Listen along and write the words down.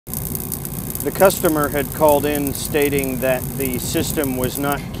The customer had called in stating that the system was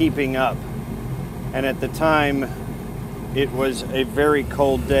not keeping up, and at the time it was a very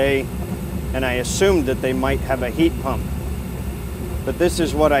cold day and I assumed that they might have a heat pump. But this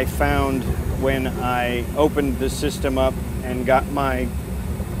is what I found when I opened the system up and got my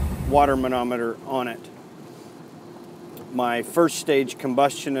water manometer on it. My first stage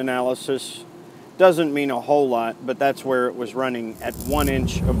combustion analysis doesn't mean a whole lot, but that's where it was running at 1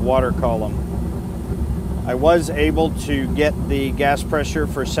 inch of water column. I was able to get the gas pressure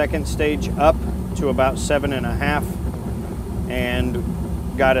for second stage up to about 7.5 and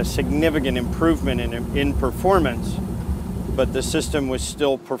got a significant improvement in performance, but the system was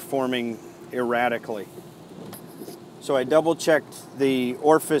still performing erratically. So I double checked the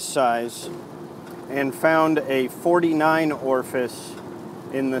orifice size and found a 49 orifice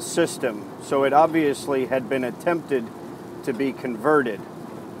in the system. So it obviously had been attempted to be converted.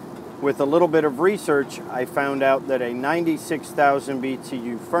 With a little bit of research, I found out that a 96,000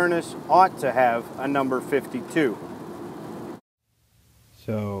 BTU furnace ought to have a number 52.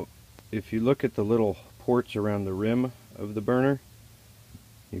 So if you look at the little ports around the rim of the burner,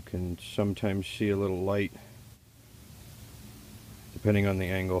 you can sometimes see a little light depending on the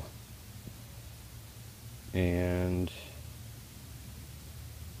angle. And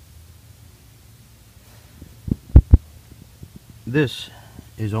this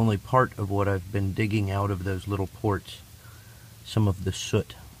is only part of what I've been digging out of those little ports, some of the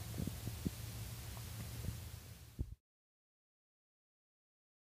soot.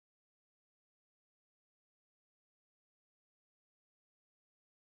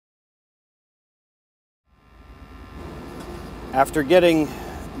 After getting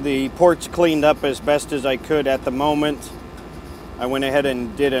the ports cleaned up as best as I could at the moment, I went ahead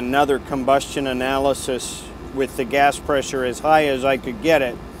and did another combustion analysis with the gas pressure as high as I could get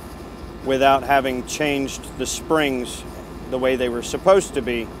it without having changed the springs the way they were supposed to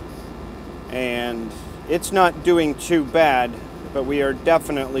be. And it's not doing too bad, but we are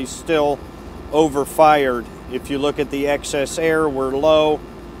definitely still overfired. If you look at the excess air, we're low,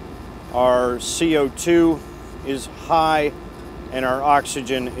 our CO2 is high, and our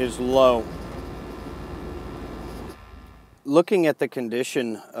oxygen is low. Looking at the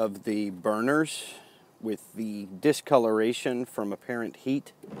condition of the burners with the discoloration from apparent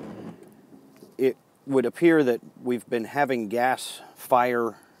heat, it would appear that we've been having gas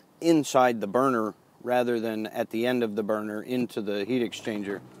fire inside the burner rather than at the end of the burner into the heat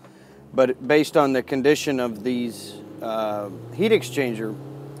exchanger. But based on the condition of these heat exchanger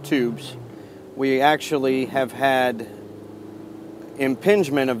tubes, we actually have had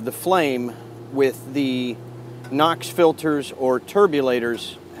impingement of the flame with the NOx filters or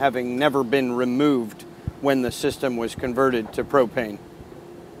turbulators having never been removed when the system was converted to propane.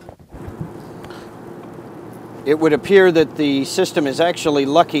 It would appear that the system is actually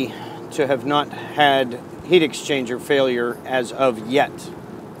lucky to have not had heat exchanger failure as of yet.